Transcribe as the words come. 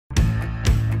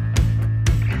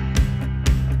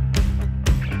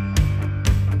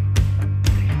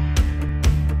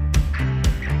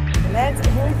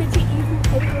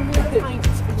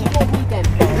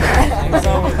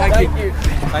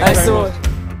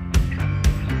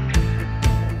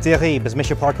Díochaí bes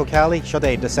mise Parco Cali, seo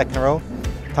é de second row.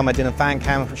 Tá me duine fan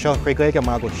cam seo chuig Gaeilge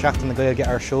mar go Seactain na Gaeilge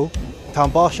ar siúl. Tá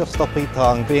an báiseach stoppaí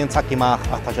tá an iontach amach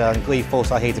ach tá sé an gluiche fós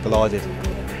a héad go láidead.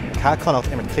 Cá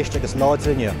Connacht imar cliste agus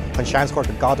láideine chun seanscóir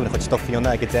go gadúna chud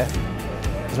stoppaíonna ag de.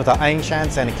 Is mu tá ein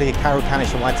seans na clí carú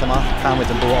canis an bhaint amach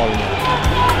cámid an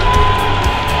búáilne.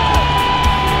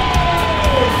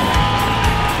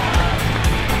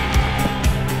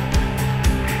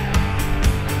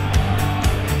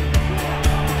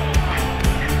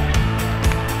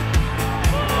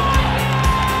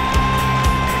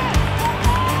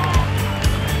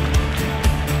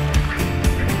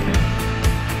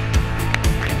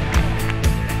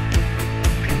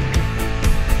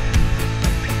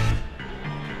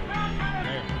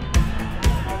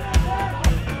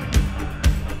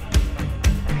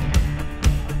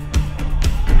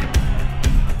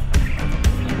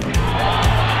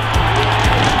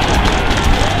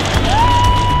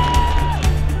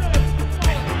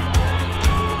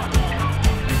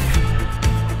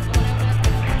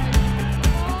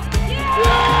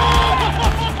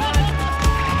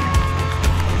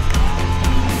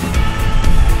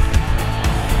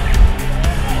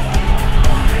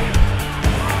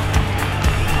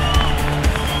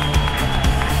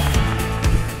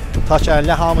 Tá sé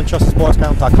lehamn just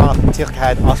sportsground tá Connacht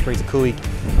tíochad Ospreys a cúig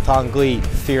tá an gluí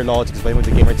fear láid agus bhaimid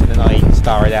a gimmert in an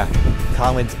star le.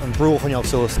 Cámid an brú chuineach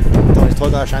sos tá is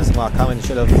tógá seans má cámid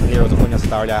siad an líor a chuine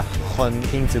star le chun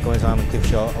cínú goin an clip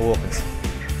seo a bhchans.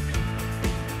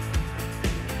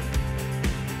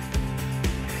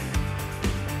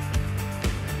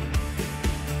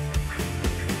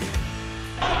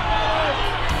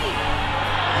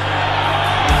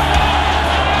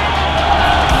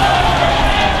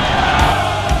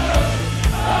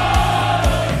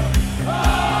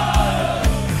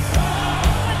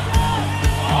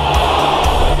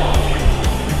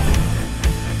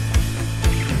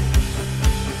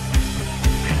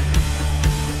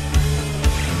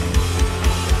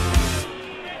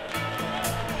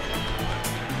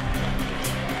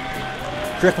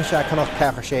 Griffin sé Connacht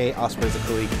ceachair sé Ospreys a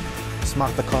cúig.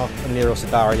 Smacht a Connacht an líor sa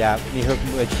dar le, ní thuid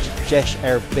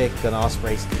deis bic an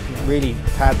Ospreys, really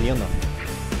cad dhéanam.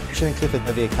 Sin an clipid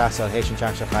a bhí casa hééis an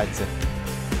teach a chaidsa.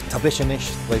 Tá bis sin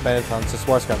isis le benetá sa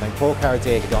sportsground an prócar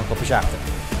déag don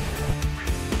Seactain.